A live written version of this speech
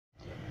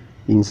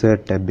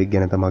insert tab එක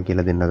ගැන තමයි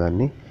කියලා දෙන්න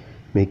හදන්නේ.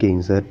 මේකේ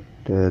insert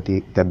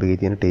tab එකේ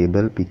තියෙන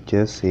table,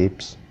 pictures,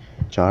 shapes,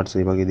 charts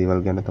ඒ වගේ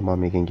දේවල් ගැන තමයි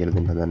මේකෙන් කියලා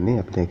දෙන්න හදන්නේ.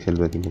 අපි දැන් Excel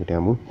working එකට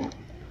යමු.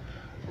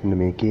 මෙන්න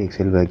මේකේ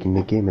Excel working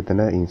එකේ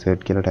මෙතන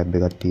insert කියලා tab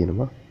එකක්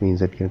තියෙනවා. මේ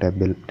insert කියන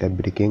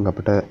tab එකෙන්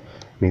අපිට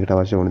මේකට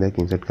අවශ්‍ය ඕන දෙයක්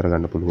insert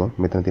කරගන්න පුළුවන්.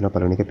 මෙතන තියෙනවා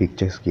පළවෙනි එක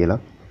pictures කියලා.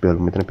 අපි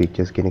බලමු මෙතන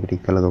pictures කියන එක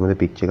ටික් කරලා කොහොමද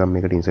picture එකක්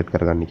මේකට insert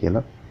කරගන්නේ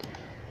කියලා.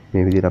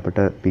 මේ විදිහට අපිට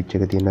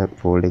picture එක තියෙන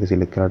folder එක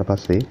select කරාට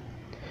පස්සේ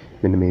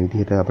මෙන්න මේ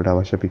විදිහට අපිට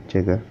අවශ්‍ය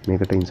picture එක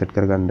මේකට insert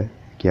කරගන්න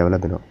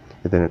කියවලා දෙනවා.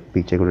 එතන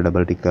picture එකට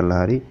double tick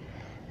කරලා හරි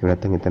එහෙම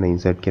නැත්නම් එතන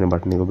insert කියන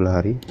button එක ඔබලා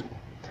හරි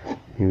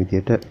මේ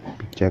විදිහට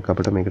picture එක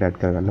අපිට මේකට add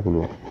කරගන්න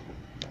පුළුවන්.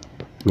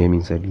 මේ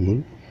insert ගිහින්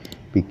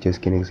pictures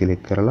කියන එක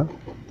select කරලා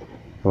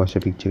අවශ්‍ය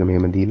picture එක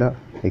මෙහෙම දීලා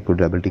ඒක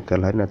double tick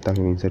කරලා හරි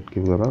නැත්නම් insert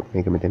කිව්වම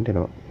මේක මෙතෙන්ට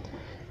එනවා.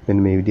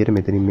 මෙන්න මේ විදිහට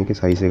මෙතනින් මේකේ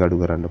size එක අඩු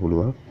කරන්න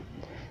පුළුවන්.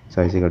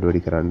 size එක අඩු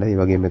වැඩි කරන්න. ඒ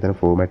වගේම මෙතන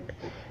format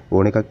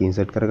ඕන එකක්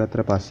insert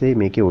කරගත්තට පස්සේ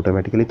මේකේ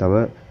automatically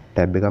තව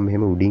tab එකක්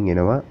මෙහෙම උඩින්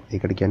එනවා.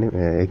 ඒකට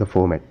කියන්නේ ඒක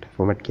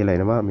format කියලා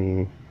එනවා.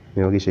 මේ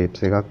වගේ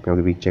shapes එකක් මේ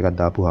වගේ picture එකක්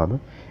දාපුවාම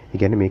ඒ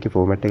කියන්නේ මේකේ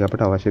format එක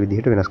අපිට අවශ්‍ය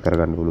විදිහට වෙනස්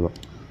කරගන්න පුළුවන්.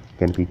 ඒ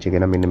කියන්නේ picture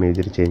එක නම් මෙන්න මේ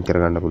විදිහට change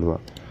කරගන්න පුළුවන්.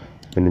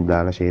 මෙන්න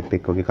දාන shape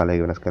එක වගේ color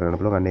එක වෙනස් කරගන්න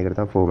පුළුවන්. අන්න ඒකට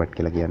තමයි format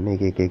කියලා කියන්නේ.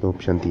 ඒකේ එක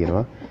option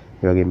තියෙනවා.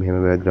 ඒ වගේම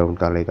මෙහෙම background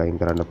color එක අයින්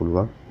කරන්න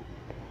පුළුවන්.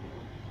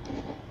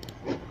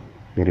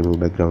 මේ remove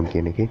background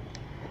කියන එකේ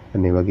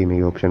අන්න ඒ වගේ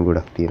මේකේ option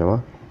ගොඩක් තියෙනවා.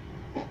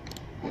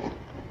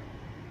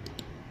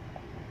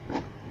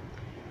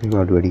 මේක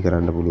අඩු වැඩි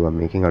කරන්න පුළුවන්.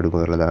 මේකෙන් අඩු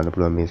කරලා දාන්න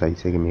පුළුවන් මේ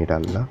size එකේ මෙහෙට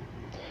අල්ලලා.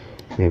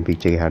 මේ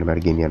picture එකේ හැඩ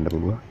මැඩ ගෙනියන්න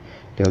පුළුවන්.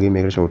 ඒ වගේම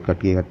මේකට shortcut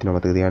කී එකක් තියෙනවා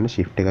මතක තියාගන්න.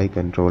 shift එකයි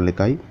control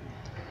එකයි.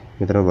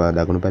 මෙතන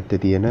දකුණු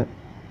පැත්තේ තියෙන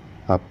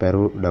up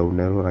arrow, down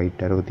arrow,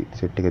 right arrow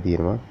set එක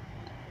තියෙනවා.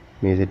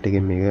 මේ set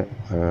එකෙන් මේක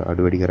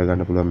අඩු වැඩි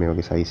කරගන්න පුළුවන් මේ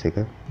වගේ size එක.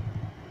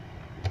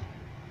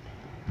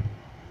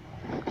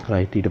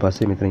 right ඊට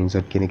පස්සේ මෙතන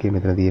insert කියන එකේ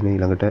මෙතන තියෙන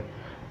ඊළඟට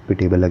අපි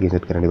table එකක්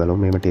insert කරන්න බලමු.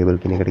 මෙහෙම table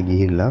කියන එකට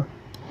ගිහිල්ලා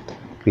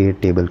create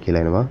table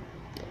කියලා එනවා.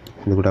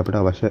 එතකොට අපිට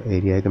අවශ්‍ය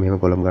area එක මෙහෙම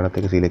column ගණනත්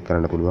එක select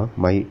කරන්න පුළුවන්.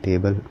 my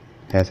table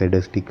has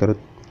headers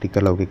ටික්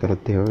කරලා OK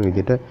කරොත් එහෙම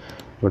විදිහට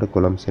අපිට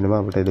columns එනවා.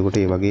 අපිට එතකොට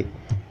මේ වගේ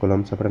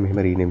columns අපිට මෙහෙම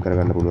rename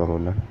කරගන්න පුළුවන්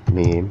ඕන.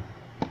 name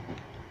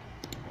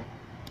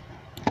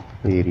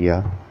area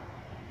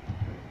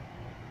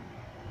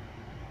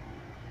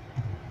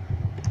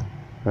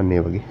අන්න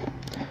ඒ වගේ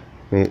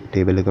මේ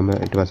table එකම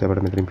ඊට පස්සේ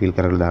අපිට මෙතනින් fill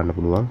කරලා දාන්න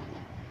පුළුවන්.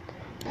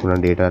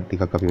 උනන data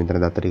ටිකක් අපි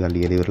මෙතන දත්ත ටිකක්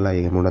ලියලා ඉවරලා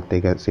ඒක මොනත්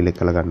ඒක select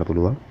කරලා ගන්න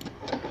පුළුවන්.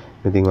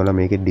 ඉතින් ඔයාලා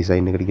මේකේ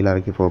design එකට ගිහලා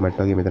අරකේ format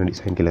වගේ මෙතන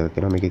design කියලා එකක්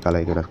එනවා. මේකේ color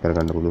එක වෙනස් කර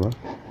ගන්න පුළුවන්.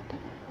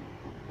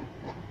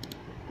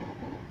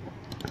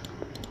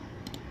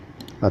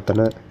 අතන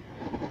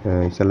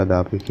ඉස්සලා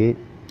දාපු එකේ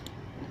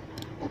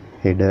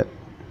header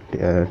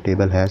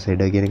table has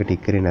header කියන එක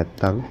ටික් කරේ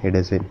නැත්නම්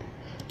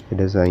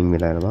headers අයින්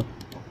වෙලා යනවා.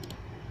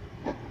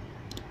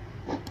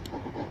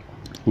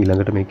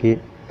 ඊළඟට මේකේ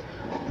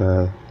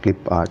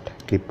clip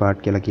art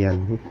කියලා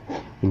කියන්නේ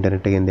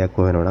ඉන්ටර්නෙට් එකෙන් දෙයක්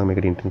හොයනවා නම්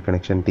මේකට ඉන්ටර්නෙට්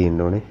කනෙක්ෂන්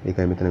තියෙන්න ඕනේ.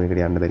 ඒකයි මෙතන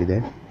මේකට යන්න බැරි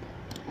දැන්.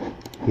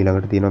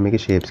 ඊළඟට තියෙනවා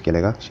මේකේ shapes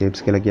කියලා එකක්. shapes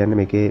කියලා කියන්නේ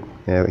මේකේ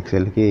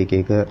Excel එකේ එක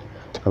එක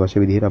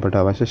අවශ්‍ය විදිහට අපට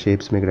අවශ්‍ය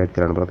shapes මේකට add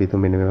කරන්න පුළුවන්. අපි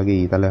හිතමු මෙන්න මේ වගේ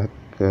ඊතලයක්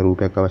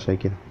රූපයක් අවශ්‍යයි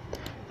කියලා.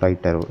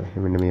 right arrow.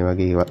 මෙන්න මේ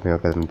වගේ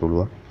මේවා කරන්න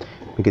පුළුවන්.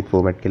 මේකෙත්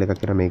format කියලා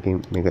එකක් කරලා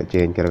මේකෙන් මේක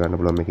change කරගන්න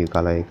පුළුවන් මේකේ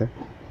color එක.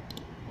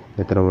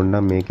 මෙතන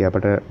වුණනම් මේකේ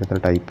අපට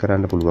මෙතන type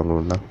කරන්න පුළුවන්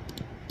වුණා.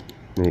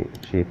 මේ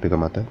shape එක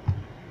මත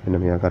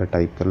මෙන්න මේ ආකාර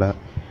type කරලා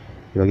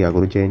ඒ වගේ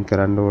අකුරු change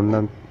කරන්න ඕන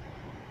නම්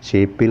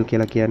shape fill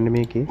කියලා කියන්නේ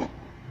මේකේ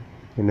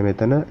මෙන්න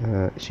මෙතන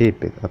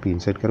shape එක අපි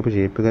insert කරපු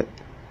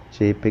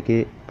shape එකේ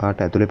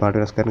පාට ඇතුලේ පාට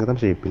වෙනස් කරන එක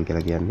තමයි shape fill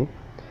කියලා කියන්නේ.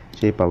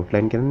 shape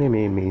outline කියන්නේ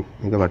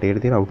මේක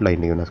වටේට තියෙන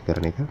outline එක වෙනස්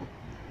කරන එක.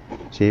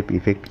 shape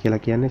effect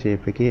කියලා කියන්නේ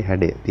shape එකේ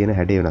තියෙන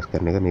හැඩය වෙනස්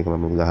කරන එක. මේක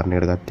මම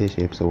උදාහරණයකට ගත්තේ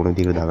shapes ඕන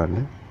විදිහට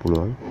දාගන්න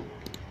පුළුවන්.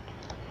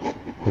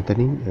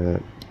 මෙතනින්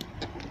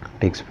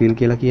text fill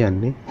කියලා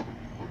කියන්නේ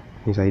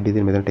මේ side එකේ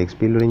තියෙන මෙතන text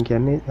fill වලින්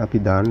කියන්නේ අපි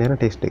දාන්න යන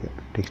text එක.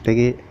 text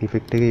එකේ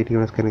effect එකේ ඊට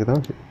වෙනස් කරන එක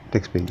තමයි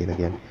text fill කියලා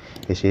කියන්නේ.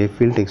 ඒ shape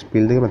fill text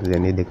fill දෙක මත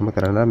දැන් මේ දෙකම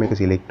කරනවා මේක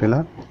select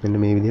වෙලා මෙන්න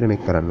මේ විදිහට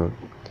මේක කරන්න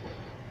ඕනේ.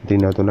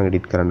 ඉතින් නැවත උනන්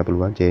edit කරන්න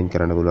පුළුවන්, change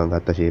කරන්න පුළුවන්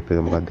ගත්ත shape එක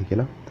මොකක්ද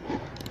කියලා.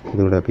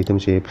 එතකොට අපි හිතමු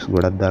shapes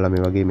ගොඩක් දාලා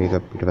මේ වගේ මේක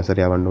පිටපස්සට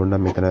යවන්න ඕන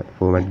නම් මෙතන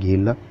format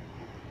ගිහිල්ලා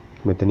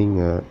මෙතනින්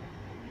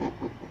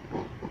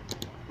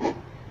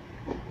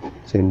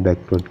send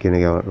backwards කියන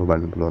එක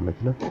ඔබන්න පුළුවන්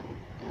මෙතන.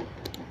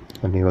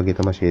 අන්න ඒ වගේ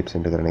තමයි shapes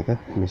enter කරන එක.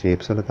 මේ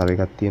shapes වල තව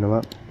එකක්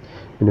තියෙනවා.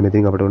 මෙන්න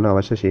මෙතනින් අපිට ඕන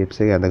අවශ්‍ය shapes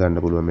එක ඇඳ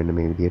ගන්න පුළුවන් මෙන්න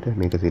මේ විදිහට.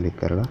 මේක select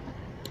කරලා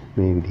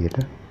මේ විදිහට.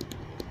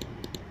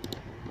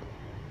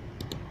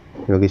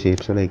 මේ වගේ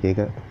shapes වල එක එක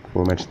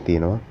formats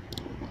තියෙනවා.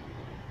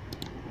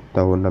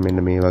 තව ඕන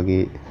මෙන්න මේ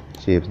වගේ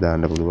shapes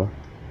දාන්න පුළුවන්.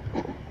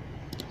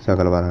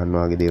 සකල වරහන්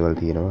වගේ දේවල්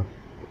තියෙනවා.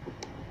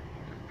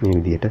 මේ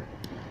විදිහට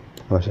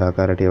අවශ්‍ය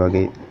ආකාරයට ඒ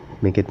වගේ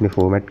මේකෙත් මේ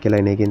format කියලා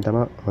එන එකෙන්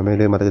තමයි මම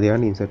මේ මතක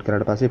තියාගන්න insert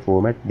කරාට පස්සේ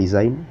format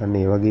design අන්න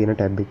ඒ වගේ එන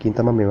tab එකකින්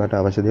තමයි මේවට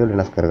අවශ්‍ය දේවල්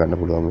වෙනස් කරගන්න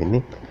පුළුවන්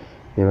වෙන්නේ.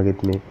 මේ වගේත්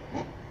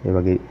මේ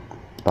වගේ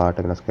පාට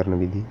වෙනස් කරන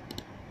විදිහ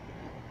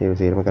ඒක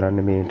සේරම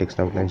කරන්නේ මේ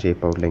text outline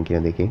shape outline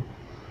කියන දෙකෙන්.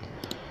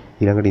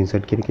 ඊළඟට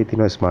insert කියන එකේ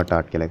තියෙනවා smart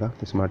art කියලා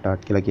එකක්. smart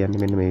art කියලා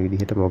කියන්නේ මෙන්න මේ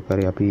විදිහට මොකක්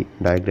හරි අපි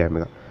diagram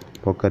එක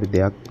මොකක් හරි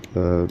දෙයක්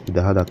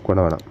විදහා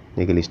දක්වනවා නම්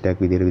මේක list එකක්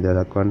විදිහට විදහා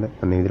දක්වන්න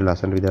අන්න ඒ විදිහට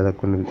ලස්සනට විදහා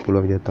දක්වන්න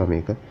පුළුවන් විදිහක් තමයි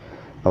මේක.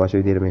 අවශ්‍ය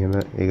විදිහට මෙහෙම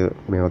ඒක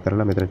මේවා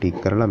කරලා මෙතන ටික්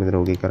කරලා මෙතන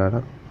ඕකේ කරා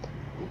නම්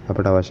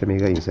අපිට අවශ්‍ය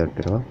මේක insert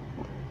වෙනවා.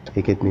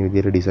 ඒකෙත් මේ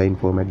විදිහට design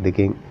format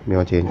දෙකෙන්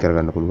මේවා change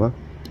කරගන්න පුළුවන්.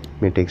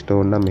 මේ text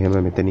ඕන නම් මෙහෙම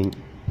මෙතනින්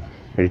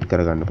edit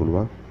කරගන්න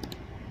පුළුවන්.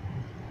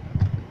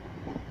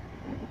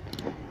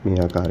 මේ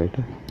ආකාරයට.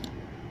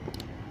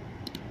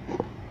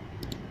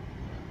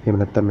 එහෙම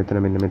නැත්නම්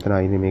මෙතන මෙන්න මෙතන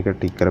අයිනේ මේක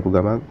ටික් කරපු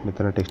ගමන්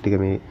මෙතන ටෙක්ස්ට් එක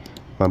මේ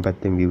වම්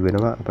පැත්තෙන් view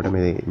වෙනවා. අපිට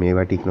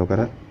මේවා ටික් නොකර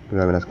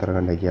මේවා වෙනස්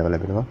කරගන්නයි කියලා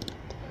ලැබෙනවා.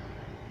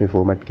 මේ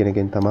format කියන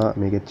එකෙන් තමයි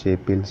මේකේ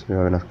shape fills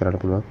මේවා වෙනස් කරන්න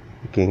පුළුවන්.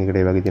 එකෙන් එකට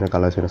ඒ වගේ තියෙන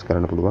colors වෙනස්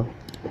කරන්න පුළුවන්.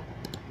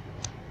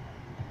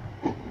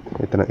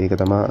 එතන ඒක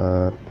තමයි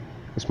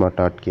smart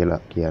art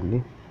කියලා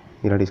කියන්නේ.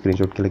 ඊළඟට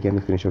screenshot කියලා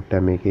කියන්නේ screenshot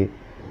එක මේකේ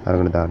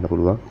අරගෙන දාන්න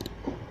පුළුවන්.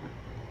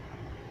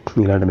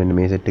 ඊළඟට මෙන්න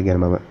මේ set එක ගැන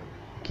මම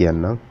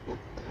කියන්නම්.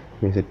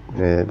 මේ set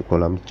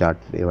column chart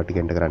ඒවා ටික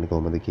එන්ටර් කරන්නේ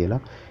කොහොමද කියලා.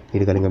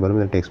 ඊට කලින් අපි බලමු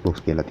දැන් text box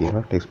කියලා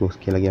තියෙනවා. text box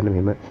කියලා කියන්නේ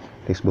මෙහෙම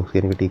text box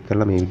කියන එක ටික්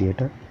කරලා මේ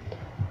විදිහට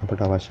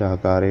අපට අවශ්‍ය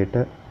ආකාරයට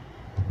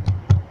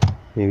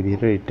මේ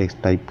විදිහට text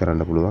type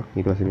කරන්න පුළුවන්.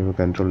 ඊට පස්සේ මේක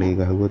control එක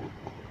ගහුවොත්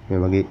මේ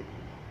වගේ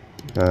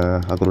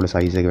අකුරු වල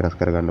size එක වෙනස්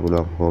කරගන්න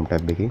පුළුවන් home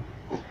tab එකේ.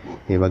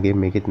 ඒ වගේම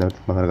මේකෙත් නැවත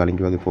මම කලින්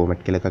කිව්වා වගේ format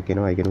කියලා එකක්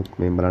එනවා. ඒකෙනුත්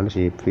මේ බලන්න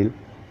shape fill,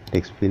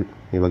 text fill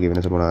මේ වගේ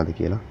වෙනස මොනවාද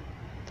කියලා.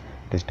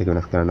 text එක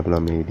වෙනස් කරන්න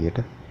පුළුවන් මේ විදිහට.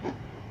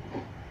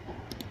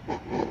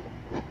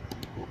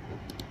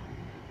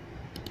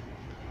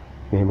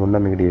 මෙහෙම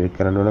වුණා මේක delete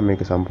කරන්න ඕන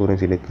මේක සම්පූර්ණයෙන්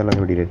select කරලා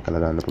මේක delete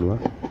කරලා දාන්න පුළුවන්.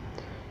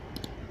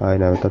 ආයෙ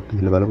නැවතත්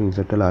ගිහලා බලමු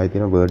insert වල ආයෙ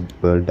තියෙන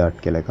word art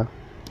කියලා එකක්.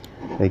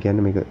 ඒ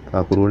කියන්නේ මේක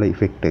අකුරු වල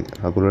effect එක,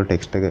 අකුරු වල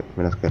text එක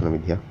වෙනස් කරන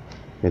විදිහ.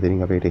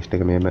 මෙතනින් අපේ text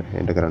එක මෙහෙම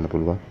enter කරන්න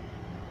පුළුවන්.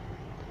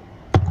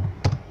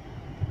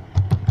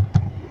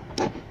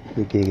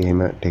 මේකේ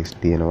එහෙම text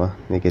තියෙනවා.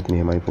 මේකෙත්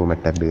මෙහෙමයි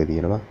format tab එක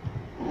තියෙනවා.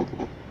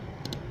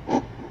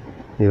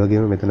 ඒ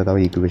වගේම මෙතන තව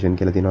equation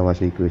කියලා තියෙනවා.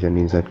 අවශ්‍ය equation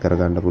insert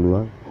කරගන්න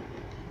පුළුවන්.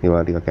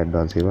 ඒවා ටිකක්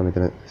ඇඩ්වාන්ස් ඒවා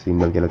මෙතන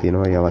සිම්බල් කියලා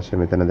තියෙනවා. ඒ අවශ්‍ය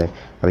මෙතන දැන්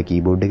අපි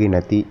කීබෝඩ් එකේ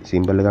නැති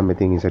සිම්බල් එකක්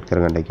මෙතෙන් ඉන්සර්ට්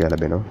කරගන්නයි කියලා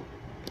ලැබෙනවා.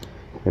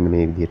 මෙන්න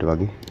මේ විදිහට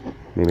වගේ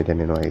මේ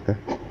මෙතන එනවා ඒක.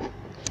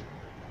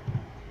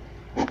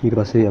 ඊට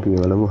පස්සේ අපි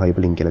බලමු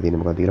hyperlink කියලා තියෙන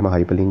මොකක්ද කියලා. මම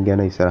hyperlink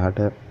ගැන ඉස්සරහට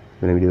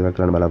වෙන වීඩියෝ එකක්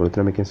කරන්න බලාපොරොත්තු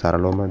වෙනවා. මේකෙන්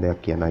සරලවම දෙයක්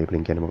කියන්න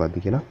hyperlink කියන්නේ මොකක්ද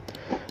කියලා.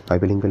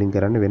 hyperlink වලින්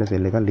කරන්නේ වෙන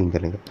සෙල් එකක් link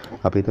කරන එක.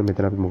 අපි හිතමු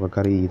මෙතන අපි මොකක්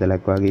හරි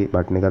ඊතලක් වගේ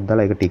බටන් එකක්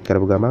දාලා ඒක ටික්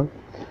කරපු ගමන්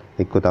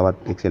එක්ක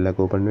තවත් Excel එකක්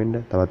open වෙන්න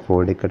තවත්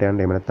folder එකකට යන්න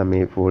එහෙම නැත්නම්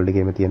මේ folder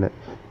එකේම තියෙන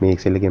මේ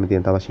Excel එකේම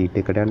තියෙන තව sheet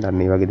එකකට යන්න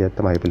අන්න ඒ වගේ දෙයක්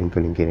තමයි hyperlink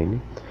වලින්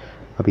කරන්නේ.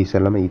 අපි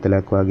ඉස්සෙල්ලාම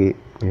ඊතලයක් වගේ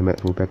මෙහෙම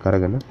රූපයක්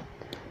අරගෙන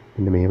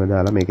මෙන්න මෙහෙම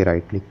දාලා මේකේ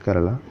right click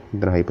කරලා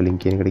මෙතන hyperlink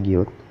කියන එකට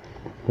ගියොත්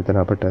මෙතන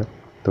අපට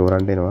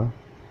තෝරන්න එනවා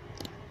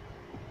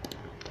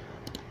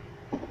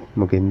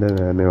මොකෙන්ද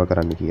මේවා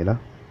කරන්න කියලා.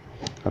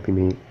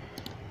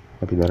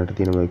 අපි දැනට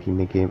තියෙන working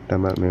එකේ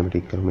තමයි මෙහෙම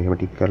ටික් කරමු. මෙහෙම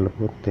ටික් කරලා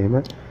පොත් එහෙම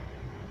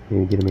මේ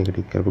විදිහට මේක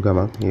ටික් කරපු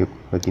ගමන් මේ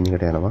working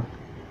එකට යනවා.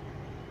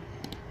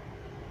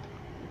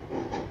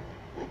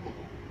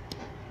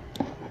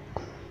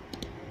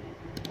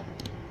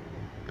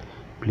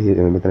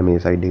 මෙතන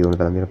මේ side එකේ උන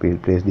තරම් දෙන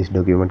place this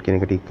document කියන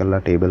එක ටික්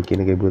කරලා table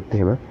කියන එක ගියොත්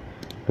එහෙම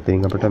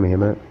එතනින් අපිට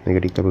මෙහෙම මේක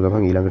ටික් කරපු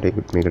ගමන්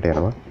ඊළඟට මේකට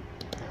යනවා.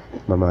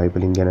 මම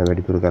hyperlink ගැන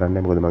වැඩිපුර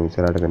කරන්නේ නැහැ. මොකද මම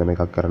ඉස්සරහට වෙනම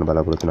එකක් කරන්න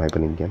බලාපොරොත්තු වෙන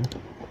hyperlink ගැන.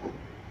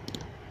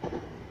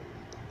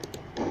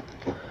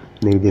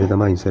 මේ විදිහට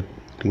තමයි insert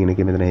කියන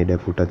එකේ මෙතන header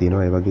footer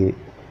තියෙනවා. ඒ වගේ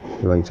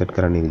ඒවා insert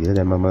කරන්න මේ විදිහට.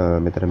 දැන් මම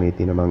මෙතන මේ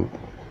තියෙන මම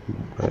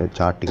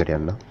chart එකට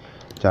යන්න.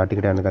 chart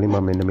එකට යන්න කලින්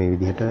මම මෙන්න මේ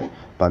විදිහට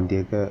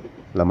පන්තියක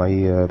ළමයි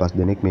 5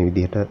 දෙනෙක් මේ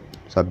විදිහට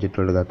subject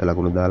වලට ගත්ත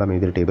ලකුණු දාලා මේ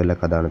විදිහට table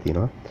එකක් හදාන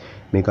තියෙනවා.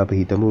 මේක අපි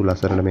හිතමු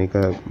ලස්සනට මේක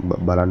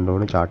බලන්න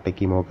ඕන chart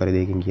එකේ මොකක් හරි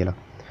දෙයකින් කියලා.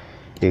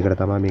 ඒකට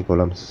තමයි මේ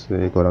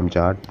column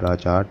chart, bar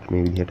chart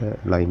මේ විදිහට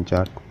line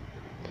chart,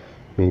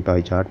 මේ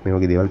pie chart මේ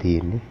වගේ දේවල්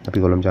තියෙන්නේ. අපි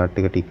column chart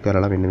එක ටික්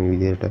කරලා මෙන්න මේ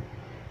විදිහට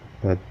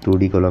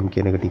 2D column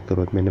කියන එක ටික්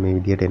කරොත් මෙන්න මේ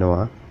විදිහට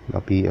එනවා.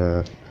 අපි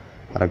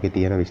අරගේ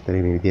තියෙන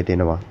විස්තරය මේ විදිහට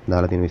එනවා.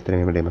 දාලා තියෙන විස්තරය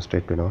මෙහෙම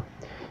demonstrate වෙනවා.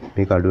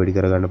 මේක අඩු වැඩි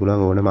කරගන්න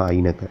පුළුවන් ඕනම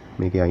අයිනක.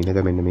 මේකේ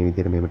අයිනක මෙන්න මේ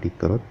විදිහට මෙහෙම ටික්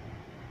කරොත්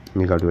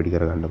මේක අඩු වැඩි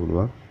කරගන්න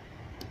පුළුවන්.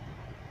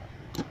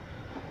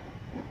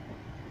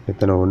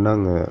 මෙතන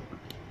ඕනනම්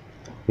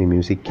මේ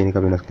music කියන එක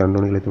වෙනස් කරන්න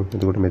ඕන කියලා හිතමු.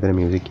 එතකොට මෙතන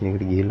music කියන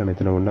එකට ගිහිල්ලා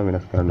මෙතන ඕනනම්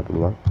වෙනස් කරන්න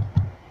පුළුවන්.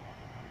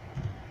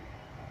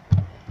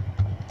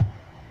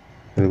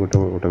 එතකොට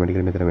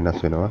automatically මෙතන වෙනස්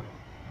වෙනවා.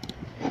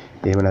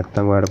 එහෙම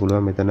නැත්නම් ඔයාලට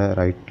පුළුවන් මෙතන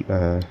right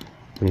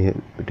මේ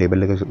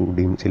table එක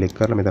උඩින් select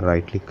කරලා මෙතන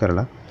right click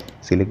කරලා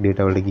select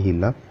data වලට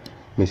ගිහිල්ලා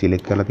මේ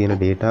select කරලා තියෙන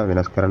data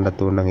වෙනස්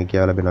කරන්නත් ඕන නම් ඒ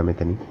කියලා ලැබෙනවා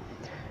මෙතනින්.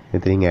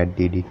 මෙතනින් add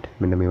edit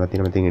මෙන්න මේවා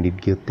තියෙනවා. මෙතෙන් edit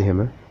ගියොත්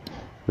එහෙම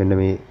මෙන්න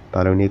මේ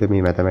පළවෙනි එක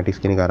මේ mathematics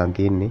කියන එක අරන්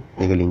තියෙන්නේ.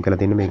 මේක link කරලා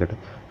තියෙන්නේ මේකට.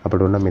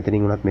 අපිට ඕන නම්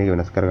මෙතනින් උනත් මේක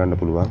වෙනස් කරගන්න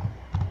පුළුවන්.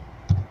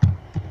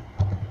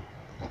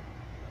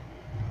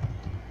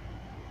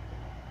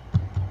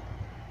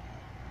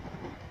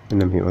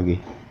 මෙන්න මේ වගේ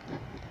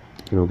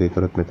යෝගය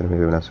කරොත් මෙතන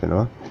මේක වෙනස්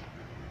වෙනවා.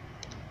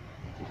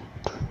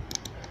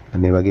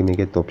 අන්න ඒ වගේ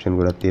මේකෙත් ඔප්ෂන්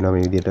ගොඩක් තියෙනවා.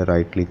 මේ විදිහට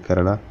රයිට් ක්ලික්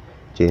කරලා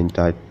change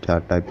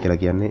chart type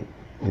කියලා කියන්නේ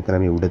මෙතන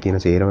මේ උඩ තියෙන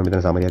සේරම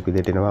මෙතන සමරියක්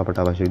විදිහට එනවා. අපට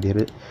අවශ්‍ය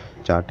විදිහට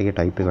chart එකේ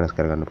type එක වෙනස්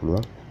කරගන්න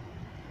පුළුවන්.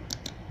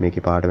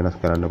 මේකේ පාට වෙනස්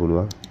කරන්න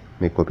පුළුවන්.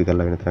 මේක copy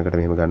කරලා වෙන තැනකට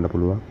මෙහෙම ගන්න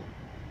පුළුවන්.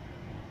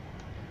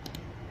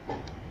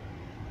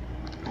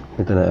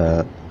 මෙතන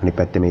අනිත්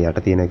පැත්තේ මේ යට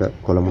තියෙන එක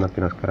කොලමුණක්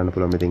වෙනස් කරන්න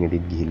පුළුවන්. මෙතෙන්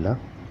edit ගිහිල්ලා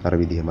අර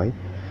විදිහමයි.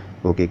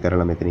 ඕකේ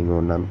කරලා මෙතනින්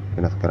ඕනනම්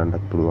වෙනස්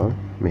කරන්නත් පුළුවන්.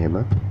 මෙහෙම.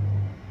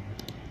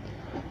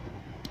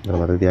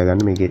 මතක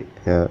තියාගන්න මේකේ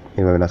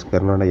මේව වෙනස්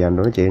කරනවා නම් යන්න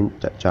ඕනේ change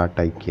chart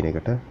type කියන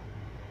එකට.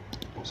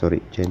 sorry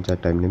change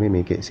chart type නෙමෙයි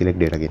මේකේ select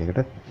data කියන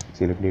එකට.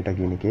 select data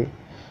කියන එකේ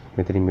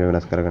මෙතනින් මේව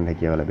වෙනස් කරගන්න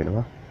හැකියාව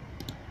ලැබෙනවා.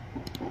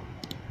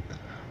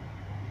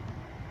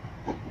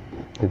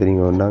 මෙතනින්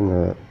ඕනනම්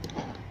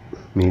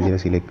මේ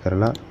විදිහට select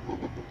කරලා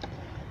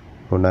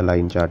ඕන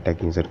line chart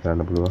එකක් insert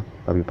කරන්න පුළුවන්.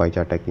 අපි pie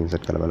chart එකක්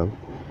insert කරලා බලමු.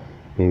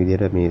 මේ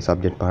විදිහට මේ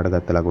subject පහට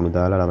ගත්ත ලකුණු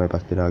දාලා ළමයි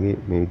පස් දෙනාගේ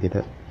මේ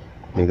විදිහට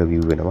මේක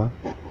view වෙනවා.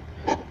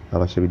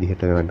 අවශ්‍ය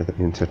විදිහට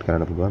insert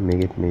කරන්න පුළුවන්.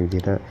 මේකෙත් මේ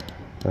විදිහට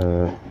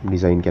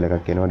design කියලා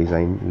එකක් එනවා.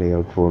 design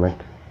layout format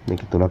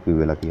මේක තුනක් view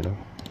වෙලා තියෙනවා.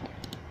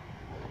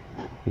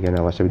 ඒ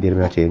කියන්නේ අවශ්‍ය විදිහට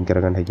මේවා change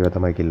කරගන්න හැකියාව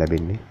තමයි කියලා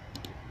ලැබෙන්නේ.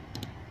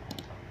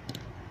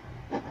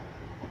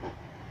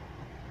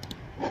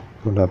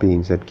 මොකද අපි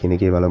insert කියන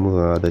එකේ බලමු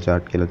the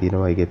chart කියලා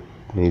තියෙනවා. ඒකෙත්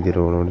මේ විදිහට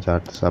ඕන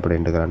charts අපිට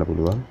enter කරන්න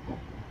පුළුවන්.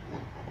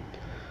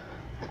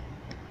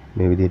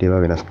 මේ විදිහට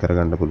ඒවා වෙනස්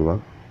කරගන්න පුළුවන්.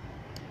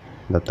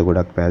 දත්ත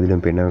ගොඩක්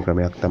පැහැදිලිවම පෙන්වන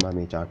ක්‍රමයක් තමයි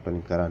මේ chart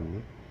වලින්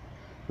කරන්නේ.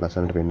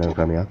 ලස්සනට පෙන්වන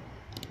ක්‍රමයක්.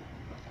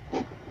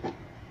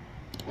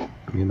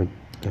 මෙහෙම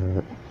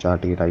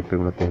chart එකේ type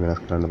එකකුත් එහෙම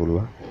වෙනස් කරන්න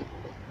පුළුවන්.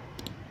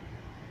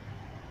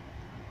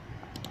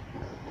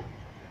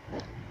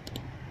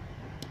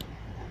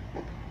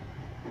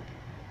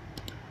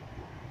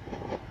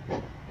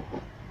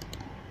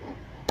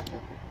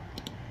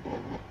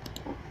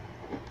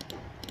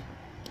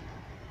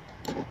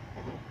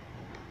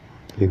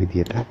 මේ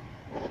විදිහට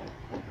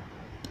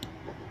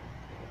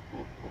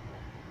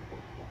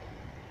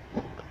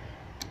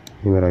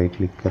මේ right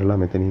click කරලා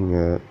මෙතනින්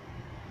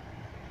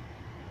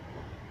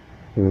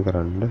මේක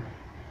කරන්න.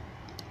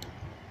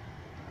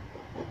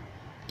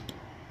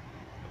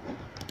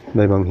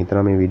 දැන් මම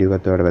හිතනවා මේ වීඩියෝ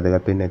එකත් ඔයාලට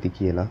වැදගත් වෙන්න ඇති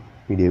කියලා.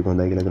 වීඩියෝ එක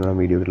හොඳයි කියලා හිතනවා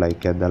නම් වීඩියෝ එකට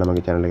like එකක් දාලා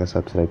මගේ channel එක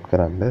subscribe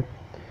කරන්න.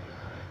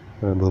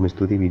 බොහොම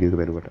ස්තුතියි වීඩියෝ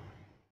එක බලුවට.